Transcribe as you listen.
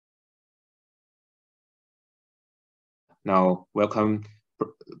Now, welcome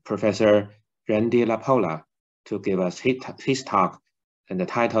Professor Randy LaPolla to give us his talk, and the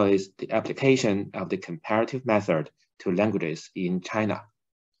title is The Application of the Comparative Method to Languages in China.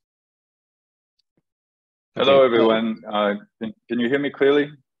 Hello, everyone. Can you hear me clearly?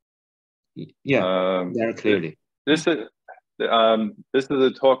 Yeah, very clearly. This is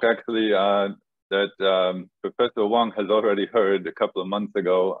a talk actually that Professor Wang has already heard a couple of months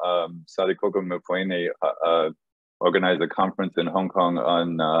ago. Sadikoko Mpoene organized a conference in Hong Kong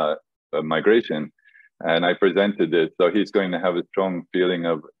on migration, and I presented it. So he's going to have a strong feeling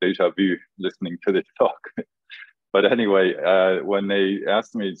of deja vu listening to this talk. But anyway, when they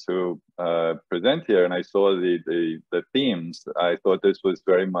asked me to present here and I saw the themes, I thought this was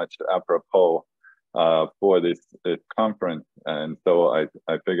very much apropos for this conference. And so I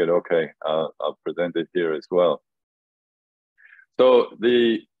figured, okay, I'll present it here as well. So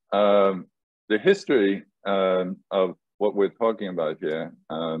the history of what we're talking about here,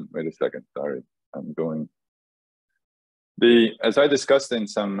 wait a second, sorry, I'm going. As I discussed in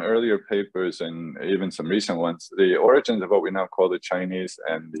some earlier papers and even some recent ones, the origins of what we now call the Chinese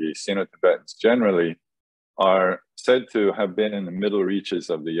and the Sino-Tibetans generally are said to have been in the middle reaches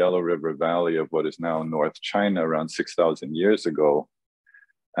of the Yellow River Valley of what is now North China around 6,000 years ago.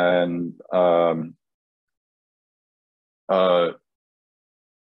 And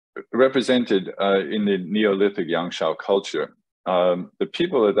represented in the Neolithic Yangshao culture. The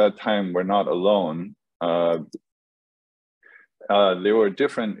people at that time were not alone. There were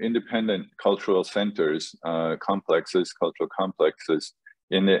different independent cultural centers, cultural complexes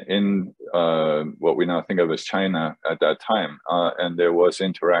in what we now think of as China at that time, and there was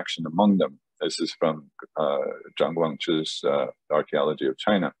interaction among them. This is from Zhang Guangzhi's Archaeology of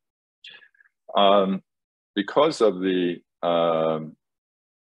China. Because of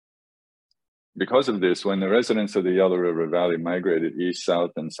this, when the residents of the Yellow River Valley migrated east,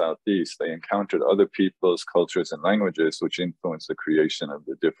 south, and southeast, they encountered other peoples, cultures, and languages which influenced the creation of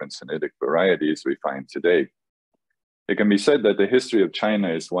the different SInitic varieties we find today. It can be said that the history of China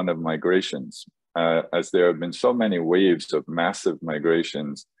is one of migrations, as there have been so many waves of massive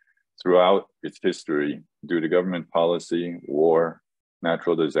migrations throughout its history due to government policy, war,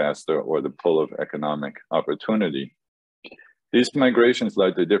 natural disaster, or the pull of economic opportunity. These migrations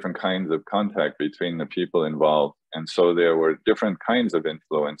led to different kinds of contact between the people involved. And so there were different kinds of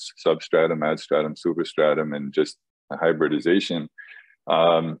influence, substratum, adstratum, superstratum, and just a hybridization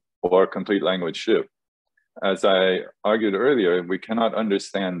or complete language shift. As I argued earlier, we cannot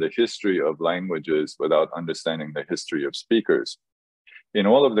understand the history of languages without understanding the history of speakers. In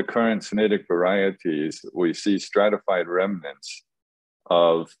all of the current SInitic varieties, we see stratified remnants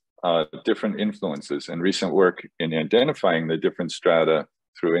of different influences, and recent work in identifying the different strata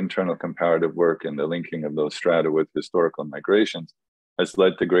through internal comparative work and the linking of those strata with historical migrations has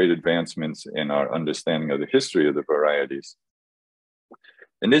led to great advancements in our understanding of the history of the varieties.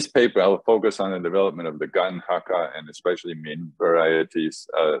 In this paper, I'll focus on the development of the Gan, Hakka, and especially Min varieties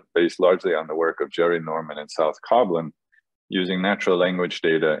based largely on the work of Jerry Norman and South Coblin using natural language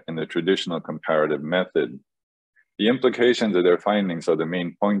data in the traditional comparative method. The implications of their findings are the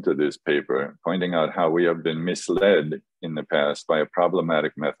main point of this paper, pointing out how we have been misled in the past by a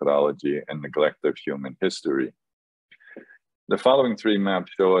problematic methodology and neglect of human history. The following three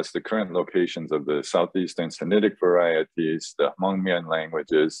maps show us the current locations of the southeastern SInitic varieties, the Hmong-Mien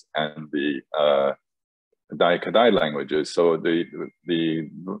languages, and the Dai-Kadai languages. So the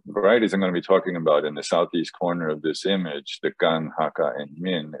varieties I'm going to be talking about in the southeast corner of this image, the Gan, Hakka, and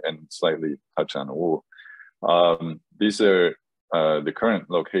Min, and slightly touch on Wu. These are the current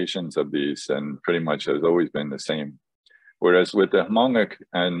locations of these, and pretty much has always been the same. Whereas with the Hmong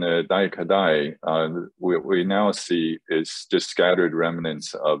and the Dai-Kadai, what we now see is just scattered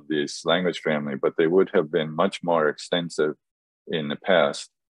remnants of this language family, but they would have been much more extensive in the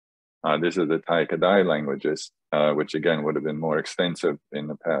past. This is the Dai-Kadai languages, which again would have been more extensive in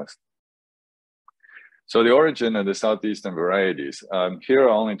the past. So the origin of the southeastern varieties. Here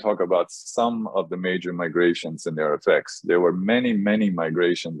I'll only talk about some of the major migrations and their effects. There were many, many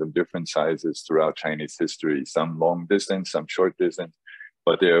migrations of different sizes throughout Chinese history, some long distance, some short distance,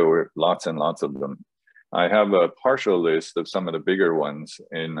 but there were lots and lots of them. I have a partial list of some of the bigger ones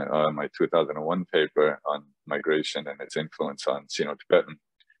in my 2001 paper on migration and its influence on Sino-Tibetan.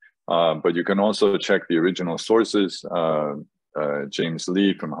 But you can also check the original sources. James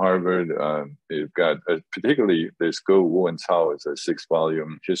Lee from Harvard. You've got particularly this Go Wu and Cao is a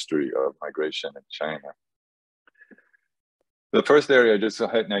 6-volume history of migration in China. The first area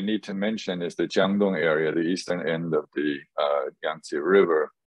I need to mention is the Jiangdong area, the eastern end of the Yangtze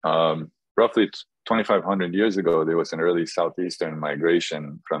River. Roughly 2,500 years ago, there was an early southeastern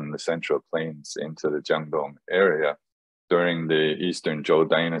migration from the Central Plains into the Jiangdong area during the Eastern Zhou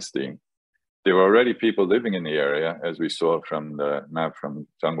dynasty. There were already people living in the area, as we saw from the map from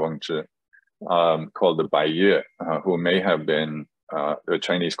Zhang Guangzhi, called the Baiyue, who may have been, the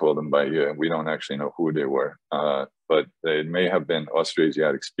Chinese call them Baiyue. We don't actually know who they were, but they may have been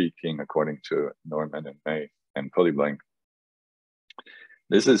Austroasiatic speaking, according to Norman and May and Coblin.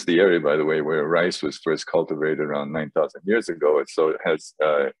 This is the area, by the way, where rice was first cultivated around 9,000 years ago. So it has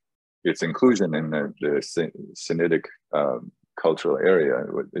its inclusion in the SInitic cultural area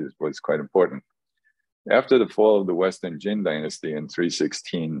was quite important. After the fall of the Western Jin dynasty in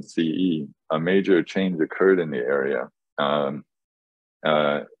 316 CE, a major change occurred in the area,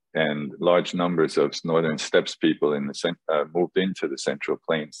 and large numbers of northern steppes people in the moved into the Central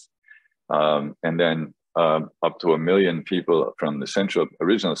Plains, and then up to 1 million people from the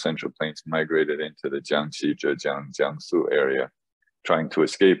original Central Plains migrated into the Jiangxi, Zhejiang, Jiangsu area, trying to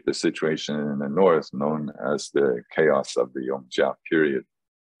escape the situation in the north known as the chaos of the Yongjia period.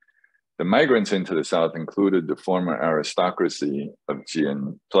 The migrants into the south included the former aristocracy of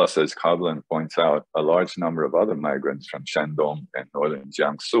Jin, plus, as Coblin points out, a large number of other migrants from Shandong and northern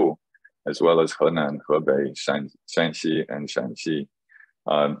Jiangsu, as well as Henan, Hebei, Shanxi, and Shanxi.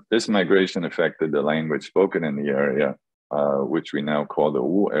 This migration affected the language spoken in the area, which we now call the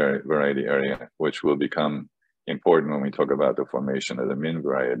Wu variety area, which will become important when we talk about the formation of the Min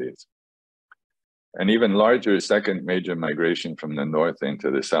varieties. An even larger second major migration from the north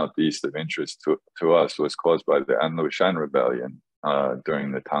into the southeast of interest to us was caused by the Anlushan rebellion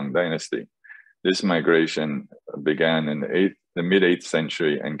during the Tang dynasty. This migration began in the mid-8th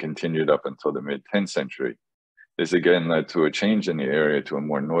century and continued up until the mid-10th century. This again led to a change in the area to a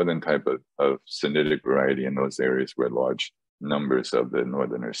more northern type of SInitic variety in those areas where large numbers of the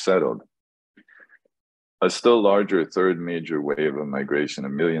northerners settled. A still larger third major wave of migration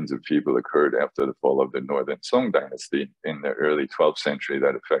of millions of people occurred after the fall of the Northern Song dynasty in the early 12th century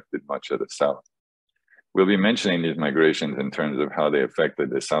that affected much of the south. We'll be mentioning these migrations in terms of how they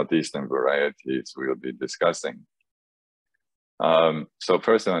affected the southeastern varieties we'll be discussing. So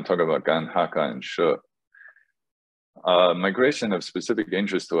first I want to talk about Gan, Hakka, and She. Migration of specific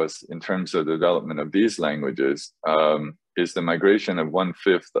interest to us in terms of the development of these languages is the migration of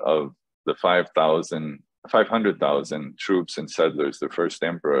 1/5 of the 500,000 troops and settlers the first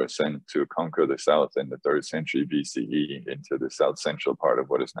emperor sent to conquer the south in the 3rd century BCE into the south central part of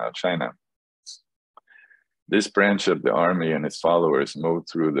what is now China. This branch of the army and its followers moved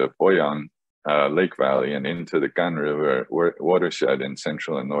through the Poyang Lake Valley and into the Gan River watershed in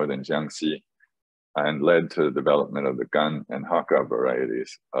central and northern Jiangxi, and led to the development of the Gan and Hakka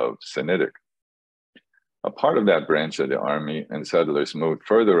varieties of SInitic. A part of that branch of the army and settlers moved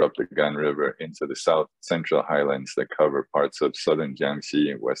further up the Gan River into the south central highlands that cover parts of southern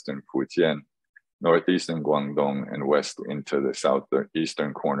Jiangxi, western Fujian, northeastern Guangdong, and west into the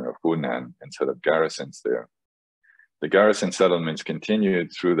southeastern corner of Hunan, and set up garrisons there. The garrison settlements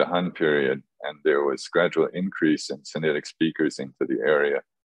continued through the Han period, and there was gradual increase in SInitic speakers into the area,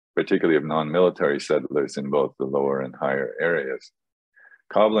 particularly of non-military settlers in both the lower and higher areas.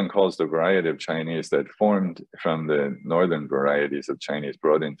 Coblin calls the variety of Chinese that formed from the northern varieties of Chinese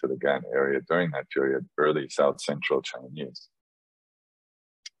brought into the Gan area during that period early South Central Chinese.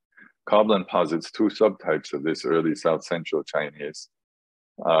 Coblin posits 2 subtypes of this early South Central Chinese,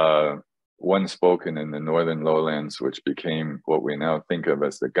 one spoken in the northern lowlands, which became what we now think of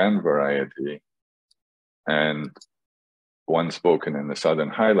as the Gan variety, and one spoken in the southern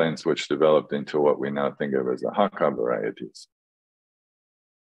highlands, which developed into what we now think of as the Hakka varieties.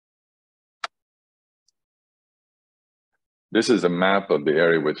 This is a map of the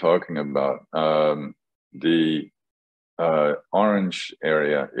area we're talking about. The orange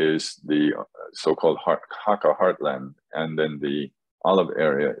area is the so-called Hakka heartland, and then the olive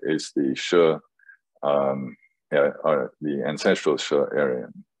area is the She, the ancestral She area.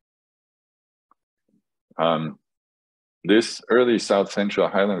 This early South Central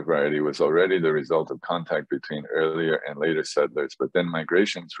Highland variety was already the result of contact between earlier and later settlers, but then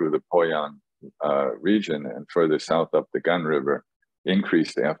migration through the Poyang region and further south up the Gan River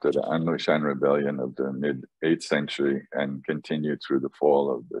increased after the Anlushan rebellion of the mid-8th century and continued through the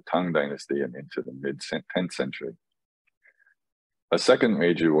fall of the Tang dynasty and into the mid-10th century. A second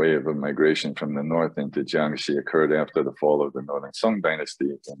major wave of migration from the north into Jiangxi occurred after the fall of the Northern Song dynasty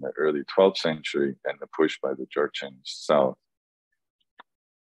in the early 12th century and the push by the Jurchen south.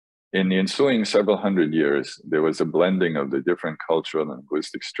 In the ensuing several hundred years, there was a blending of the different cultural and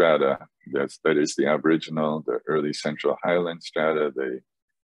linguistic strata, that is the Aboriginal, the early Central Highland strata, the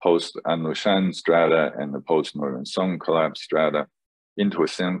post-Anlushan strata and the post-Northern Song collapse strata into a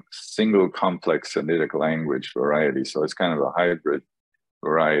single complex Sinitic language variety. So it's kind of a hybrid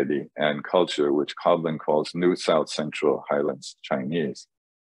variety and culture, which Coblin calls New South Central Highlands Chinese.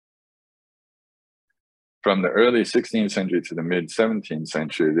 From the early 16th century to the mid 17th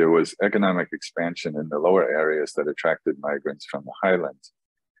century, there was economic expansion in the lower areas that attracted migrants from the highlands.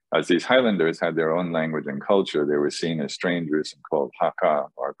 As these highlanders had their own language and culture, they were seen as strangers and called Hakka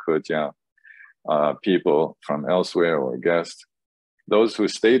or Kejia, people from elsewhere or guests. Those who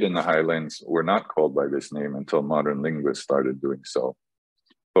stayed in the highlands were not called by this name until modern linguists started doing so.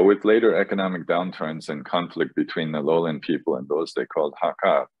 But with later economic downturns and conflict between the lowland people and those they called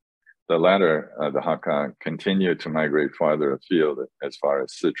Hakka, the latter, the Hakka, continued to migrate farther afield as far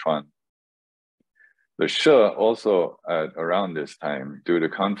as Sichuan. The She also around this time, due to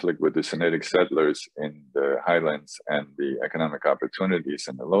conflict with the Sinitic settlers in the highlands and the economic opportunities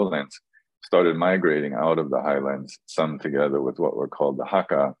in the lowlands, started migrating out of the highlands, some together with what were called the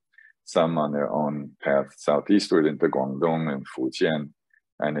Hakka, some on their own path southeastward into Guangdong and Fujian,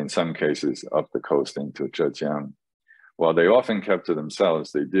 and in some cases up the coast into Zhejiang. While they often kept to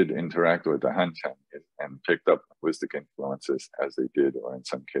themselves, they did interact with the Han Chinese and picked up linguistic influences as they did, or in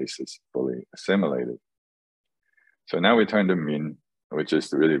some cases, fully assimilated. So now we turn to Min, which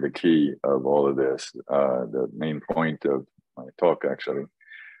is really the key of all of this, the main point of my talk, actually.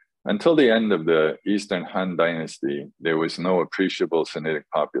 Until the end of the Eastern Han Dynasty, there was no appreciable Sinitic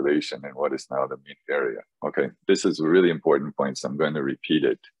population in what is now the Min area. Okay, this is a really important point, so I'm going to repeat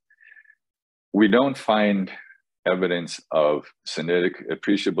it. We don't find evidence of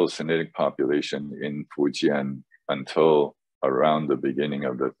appreciable Sinitic population in Fujian until around the beginning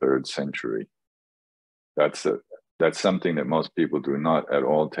of the 3rd century. That's something that most people do not at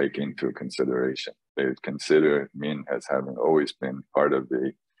all take into consideration. They consider Min as having always been part of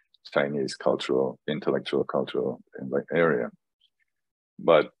the Chinese intellectual cultural area.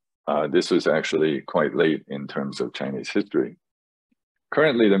 But this was actually quite late in terms of Chinese history.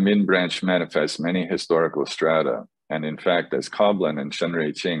 Currently, the Min branch manifests many historical strata. And in fact, as Coblin and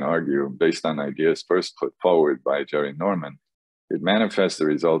Shenrui Qing argue, based on ideas first put forward by Jerry Norman, it manifests the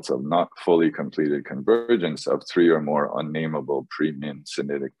results of not fully completed convergence of 3 or more unnameable pre-Min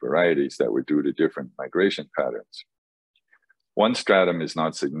Sinitic varieties that were due to different migration patterns. One stratum is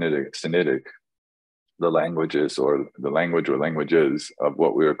not Sinitic, the languages or languages of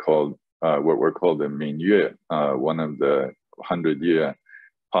what were called the Minyue, one of the 100 Yue,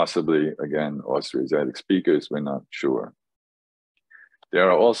 possibly again Austroasiatic speakers, we're not sure. There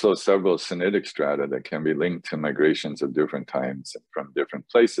are also several Sinitic strata that can be linked to migrations of different times and from different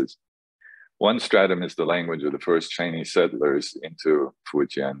places. One stratum is the language of the first Chinese settlers into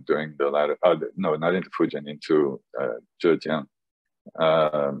Fujian during the latter, no, not into Fujian, into Zhejiang.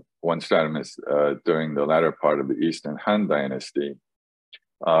 One stratum is during the latter part of the Eastern Han Dynasty.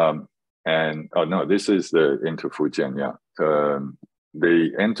 This is into Fujian, yeah.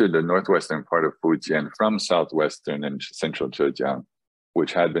 They entered the northwestern part of Fujian from southwestern and central Zhejiang,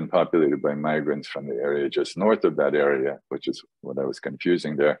 which had been populated by migrants from the area just north of that area, which is what I was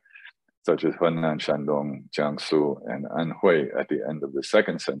confusing there, such as Henan, Shandong, Jiangsu, and Anhui at the end of the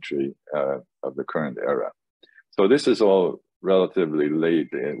 2nd century of the current era. So this is all relatively late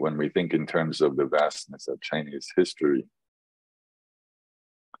when we think in terms of the vastness of Chinese history.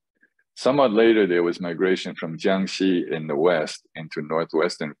 Somewhat later, there was migration from Jiangxi in the west into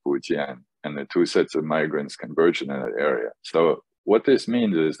northwestern Fujian, and the 2 sets of migrants converged in that area. So what this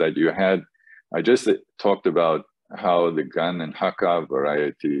means is that I just talked about how the Gan and Hakka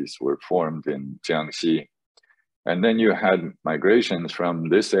varieties were formed in Jiangxi. And then you had migrations from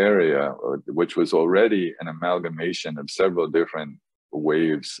this area, which was already an amalgamation of several different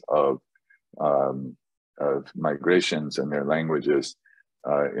waves of migrations and their languages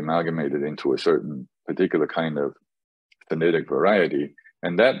amalgamated into a certain particular kind of Sinitic variety.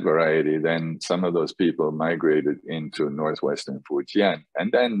 And that variety, then some of those people migrated into northwestern Fujian,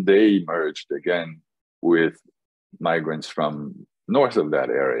 and then they merged again with migrants from north of that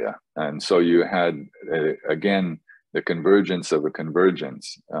area. And so you had, again, the convergence of a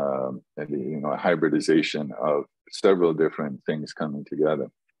convergence, a hybridization of several different things coming together.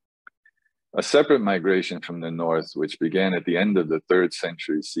 A separate migration from the north, which began at the end of the 3rd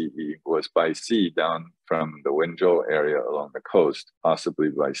century CE, was by sea down from the Wenzhou area along the coast, possibly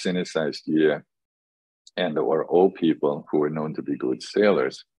by Sinicized Yue and or O people who were known to be good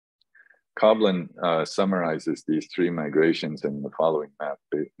sailors. Coblin summarizes these 3 migrations in the following map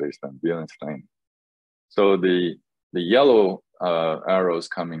based on Bielenstein. So the yellow arrows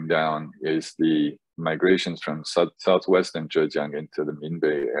coming down is the migrations from southwestern Zhejiang into the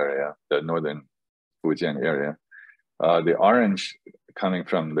Minbei area, the northern Fujian area. The orange coming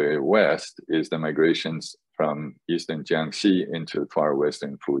from the west is the migrations from eastern Jiangxi into far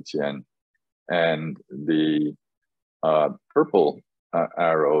western Fujian. And the purple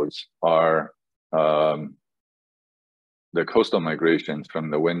arrows are the coastal migrations from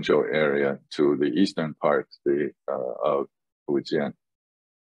the Wenzhou area to the eastern part of Fujian.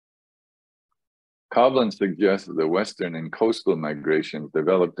 Coblin suggests that the western and coastal migrations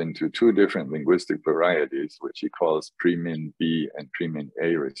developed into two different linguistic varieties, which he calls Pre-Min B and Pre-Min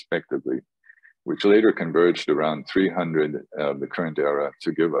A respectively, which later converged around 300 of the current era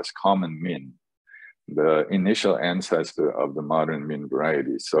to give us Common Min, the initial ancestor of the modern Min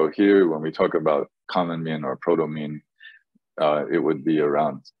varieties. So here, when we talk about Common Min or Proto-Min, it would be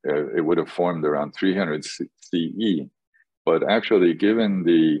around, it would have formed around 300 CE. But actually, given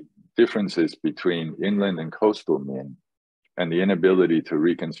the differences between inland and coastal Min and the inability to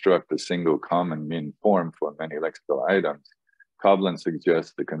reconstruct a single common Min form for many lexical items, Coblin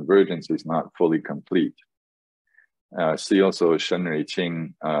suggests the convergence is not fully complete. See also Shenrui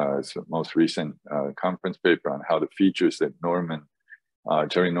Qing's most recent conference paper on how the features that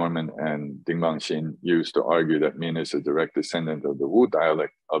Jerry Norman and Ding Bangxin used to argue that Min is a direct descendant of the Wu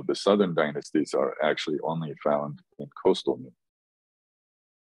dialect of the southern dynasties are actually only found in coastal Min.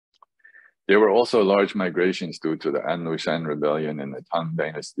 There were also large migrations due to the An Lushan rebellion in the Tang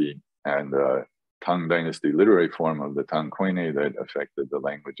dynasty and the Tang dynasty literary form of the Tang Koine that affected the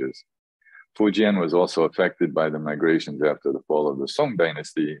languages. Fujian was also affected by the migrations after the fall of the Song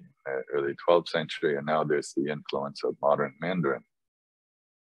dynasty in the early 12th century, and now there's the influence of modern Mandarin.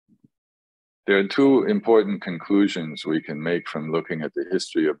 There are two important conclusions we can make from looking at the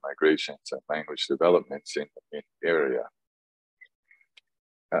history of migrations and language developments in the Min area.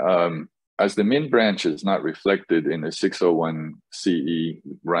 As the Min branch is not reflected in the 601 CE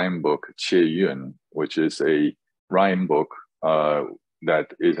rhyme book Qie Yun, which is a rhyme book that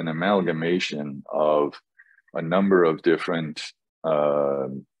is an amalgamation of a number of different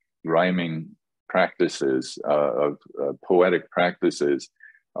rhyming practices, of poetic practices,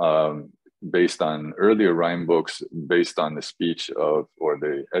 based on earlier rhyme books, based on the speech of, or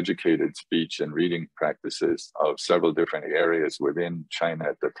the educated speech and reading practices of several different areas within China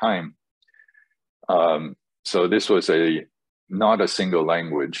at the time. So this was not a single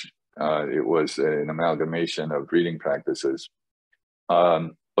language. It was an amalgamation of reading practices.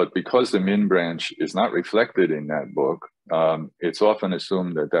 But because the Min branch is not reflected in that book, it's often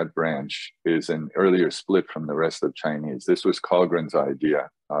assumed that that branch is an earlier split from the rest of Chinese. This was Karlgren's idea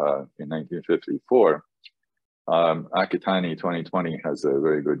in 1954. Akitani 2020 has a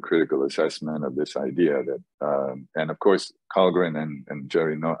very good critical assessment of this idea that, and of course, Karlgren and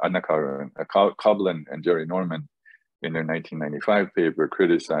Jerry, Coblin and Jerry Norman in their 1995 paper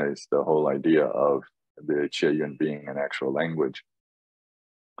criticized the whole idea of the Qie Yun being an actual language.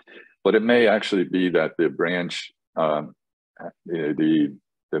 But it may actually be that the branch, the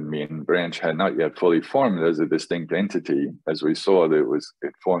Min branch had not yet fully formed as a distinct entity. As we saw, that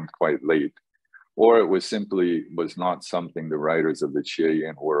it formed quite late. Or it was not something the writers of the Qie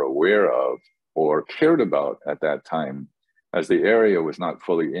Yun were aware of or cared about at that time, as the area was not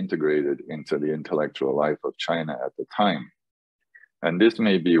fully integrated into the intellectual life of China at the time. And this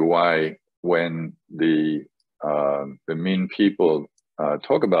may be why when the Min people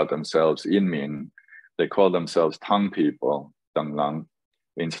talk about themselves in Min, they call themselves Tang people, Denglang,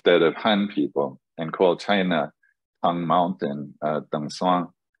 instead of Han people, and call China Tang Mountain,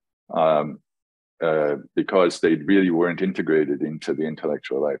 Dengsuan, because they really weren't integrated into the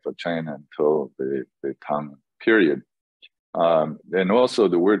intellectual life of China until the Tang period. And also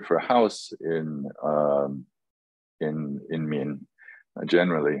the word for house in Min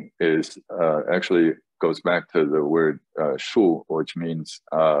generally is actually goes back to the word shu, which means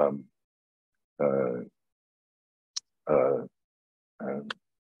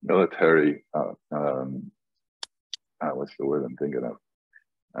military, what's the word I'm thinking of?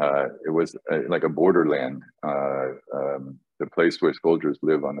 It was like a borderland, the place where soldiers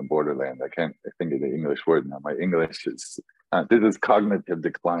live on the borderland. I can't think of the English word now. My English is, this is cognitive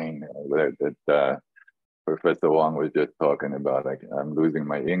decline that Professor Wang was just talking about. I'm losing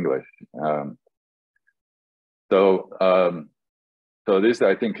my English. So this,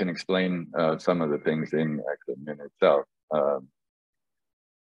 I think, can explain some of the things in Min itself.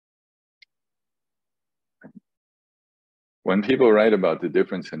 When people write about the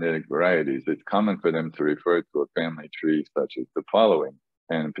different SInitic varieties, it's common for them to refer to a family tree such as the following.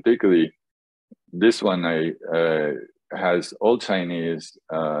 And particularly, this one I has Old Chinese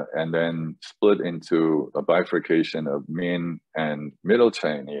and then split into a bifurcation of Min and Middle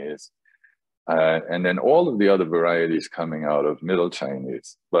Chinese, and then all of the other varieties coming out of Middle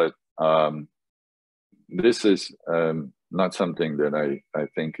Chinese. But this is not something that I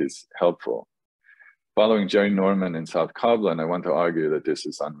think is helpful. Following Jerry Norman and South Coblin, I want to argue that this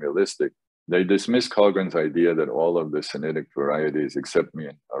is unrealistic. They dismiss Karlgren's idea that all of the SInitic varieties except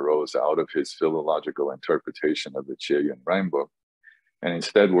Min arose out of his philological interpretation of the Chieyun rhyme book, and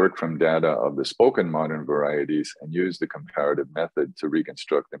instead work from data of the spoken modern varieties and use the comparative method to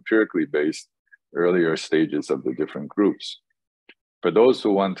reconstruct empirically based earlier stages of the different groups. For those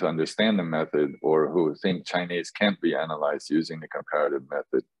who want to understand the method or who think Chinese can't be analyzed using the comparative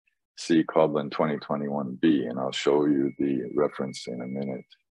method, see Coblin 2021b, and I'll show you the reference in a minute.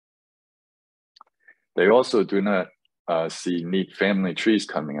 They also do not see neat family trees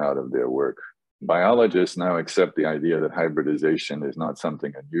coming out of their work. Biologists now accept the idea that hybridization is not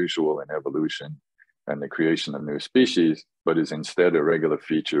something unusual in evolution and the creation of new species, but is instead a regular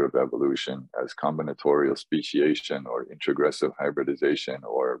feature of evolution as combinatorial speciation or introgressive hybridization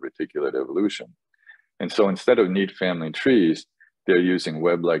or reticulate evolution. And so instead of neat family trees, they're using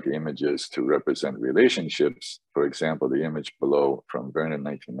web-like images to represent relationships. For example, the image below from Vernon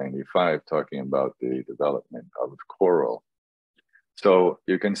 1995 talking about the development of coral. So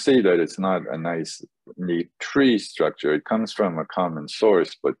you can see that it's not a nice, neat tree structure. It comes from a common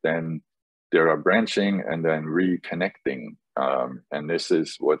source, but then there are branching and then reconnecting. And this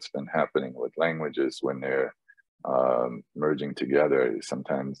is what's been happening with languages when they're merging together.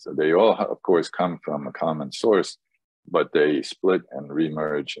 Sometimes they all, of course, come from a common source, but they split and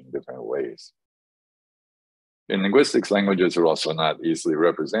remerge in different ways. In linguistics, languages are also not easily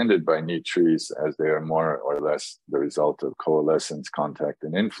represented by neat trees as they are more or less the result of coalescence, contact,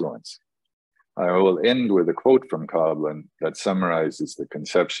 and influence. I will end with a quote from Coblin that summarizes the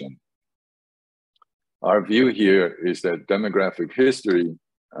conception. Our view here is that demographic history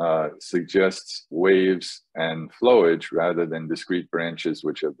suggests waves and flowage rather than discrete branches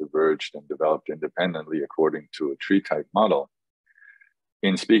which have diverged and developed independently according to a tree-type model.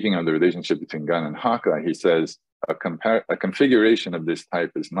 In speaking of the relationship between Gan and Hakka, he says, a configuration of this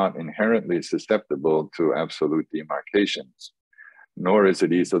type is not inherently susceptible to absolute demarcations, nor is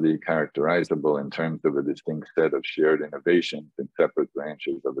it easily characterizable in terms of a distinct set of shared innovations in separate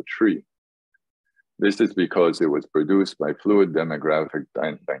branches of a tree. This is because it was produced by fluid demographic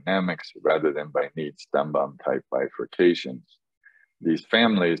dynamics rather than by neat Stambam-type bifurcations. These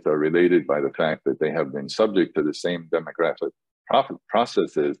families are related by the fact that they have been subject to the same demographic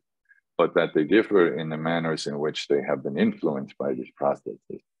processes, but that they differ in the manners in which they have been influenced by these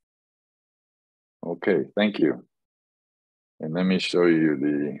processes. Okay, thank you. And let me show you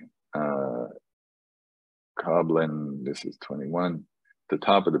the Coblin, this is 21. The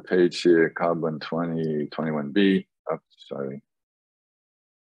top of the page here, Coblin 2021b, sorry.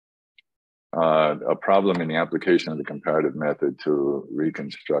 A problem in the application of the comparative method to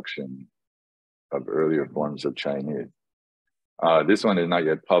reconstruction of earlier forms of Chinese. This one is not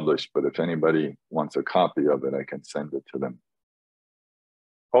yet published, but if anybody wants a copy of it, I can send it to them.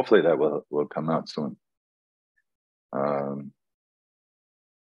 Hopefully that will come out soon.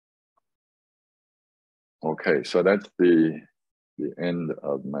 Okay, so that's the end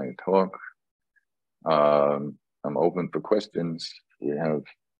of my talk. I'm open for questions. We have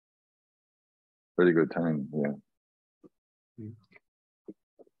pretty good time here.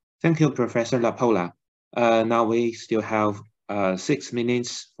 Thank you, Professor LaPolla. Now we still have 6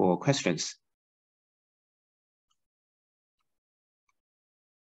 minutes for questions.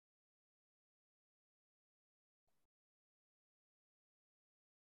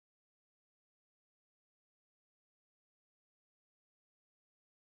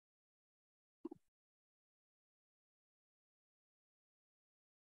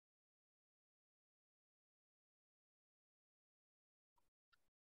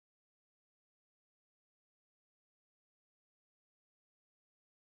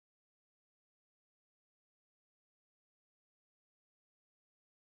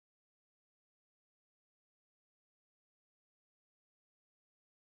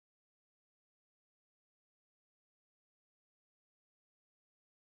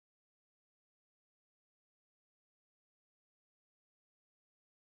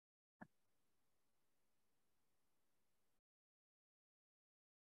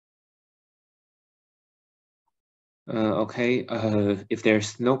 Okay, if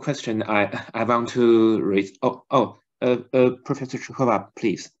there's no question, I want to raise, Professor Chukova,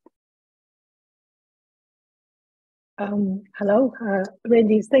 please. Hello,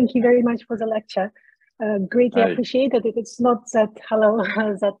 Randy, thank you very much for the lecture. Greatly Hi. appreciated it. It's not that, hello,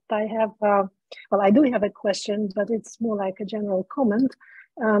 that I have, well, I do have a question, but it's more like a general comment.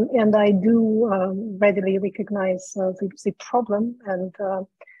 And I do readily recognize the problem, and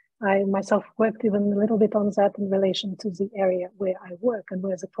I myself worked even a little bit on that in relation to the area where I work, and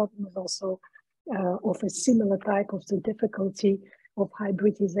where the problem is also of a similar type of the difficulty of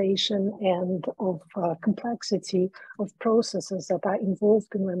hybridization and of complexity of processes that are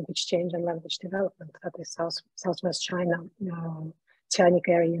involved in language change and language development, that is Southwest China, Sianic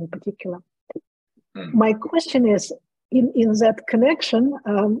area in particular. My question is, in that connection,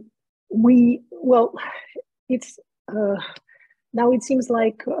 it's now it seems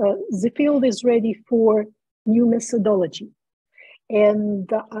like the field is ready for new methodology. And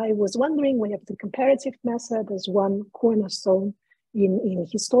I was wondering, we have the comparative method as one cornerstone in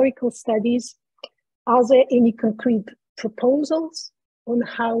historical studies. Are there any concrete proposals on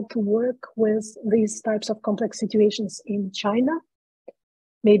how to work with these types of complex situations in China?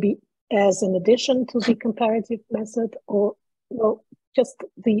 Maybe as an addition to the comparative method, or, well, just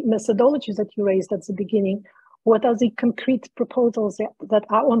the methodologies that you raised at the beginning. What are the concrete proposals that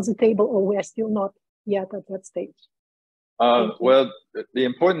are on the table, or we're still not yet at that stage? Well, the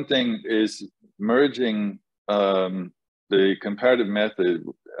important thing is merging the comparative method.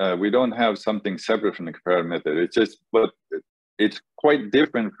 We don't have something separate from the comparative method. It's just, but it's quite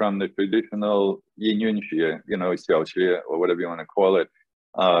different from the traditional yin yun xue, you know, xiao xue, or whatever you want to call it,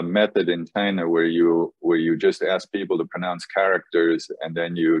 method in China, where you just ask people to pronounce characters, and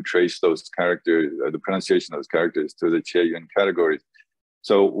then you trace those characters, the pronunciation of those characters, to the Qie Yun categories.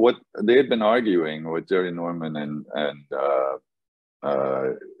 So what they've been arguing, what Jerry Norman and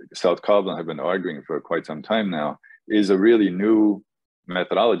South Coblin have been arguing for quite some time now, is a really new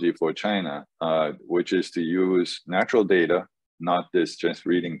methodology for China, which is to use natural data, not this just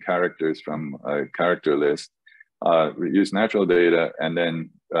reading characters from a character list, use natural data, and then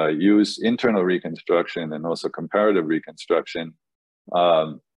use internal reconstruction and also comparative reconstruction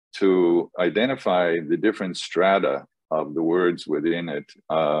to identify the different strata of the words within it.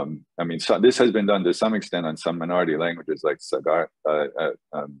 I mean, so this has been done to some extent on some minority languages, like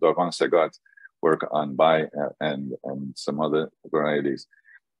Dorfang Sagat's work on Bai and some other varieties.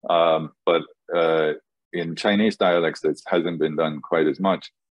 But in Chinese dialects, it hasn't been done quite as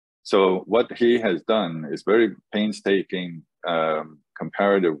much. So what he has done is very painstaking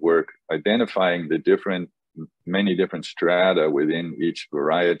comparative work, identifying the many different strata within each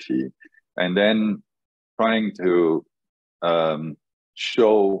variety, and then trying to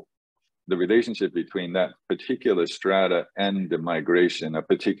show the relationship between that particular strata and the migration, a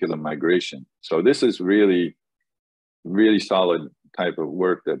particular migration. So this is really, really solid type of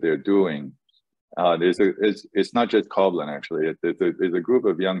work that they're doing. It's not just Coblin, actually. There's a group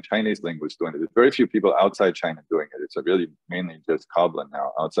of young Chinese linguists doing it. There's very few people outside China doing it. It's really mainly just Coblin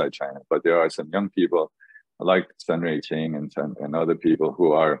now outside China. But there are some young people like Sun Ruiqing and other people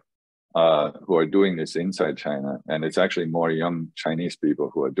who are doing this inside China. And it's actually more young Chinese people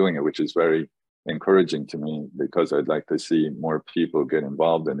who are doing it, which is very encouraging to me, because I'd like to see more people get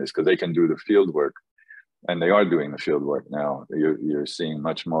involved in this, because they can do the field work. And they are doing the field work now. You're seeing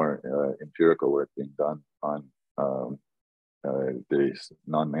much more empirical work being done on the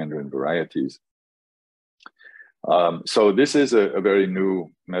non-Mandarin varieties. So this is a very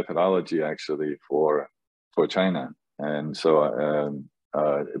new methodology, actually, for China. And so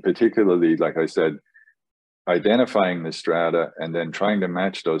particularly, like I said, identifying the strata and then trying to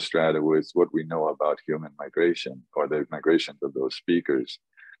match those strata with what we know about human migration, or the migrations of those speakers.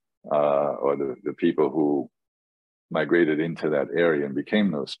 Or the people who migrated into that area and became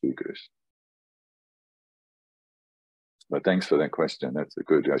those speakers. But thanks for that question. That's a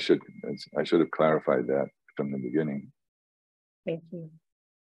good. I should have clarified that from the beginning. Thank you.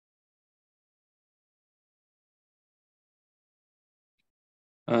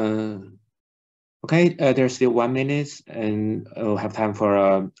 Okay, there's still 1 minute, and we'll have time for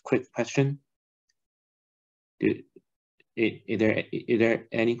a quick question. Is there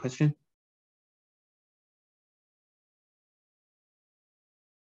any question?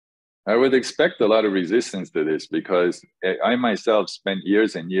 I would expect a lot of resistance to this, because I myself spent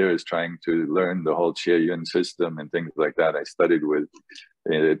years and years trying to learn the whole Qie Yun system and things like that. I studied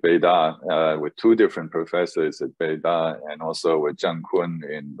at Beida with 2 different professors at Beida, and also with Zhang Kun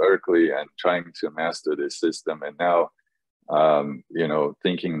in Berkeley, and trying to master this system. And now, you know,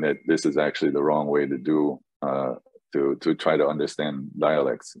 thinking that this is actually the wrong way to do to try to understand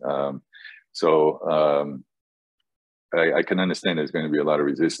dialects. I can understand there's going to be a lot of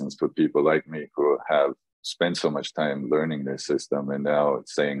resistance for people like me who have spent so much time learning this system, and now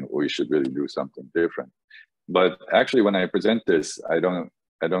it's saying we should really do something different. But actually, when I present this, I don't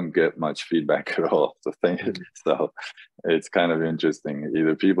get much feedback at all. So it's kind of interesting.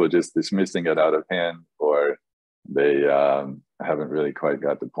 Either people just dismissing it out of hand, or they haven't really quite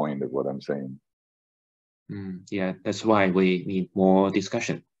got the point of what I'm saying. Yeah, that's why we need more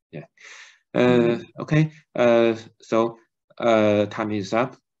discussion. Yeah. Okay. So time is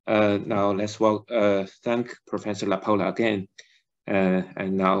up. Now let's thank Professor LaPolla again.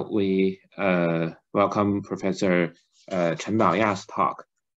 And now we welcome Professor Chen Baoya's talk.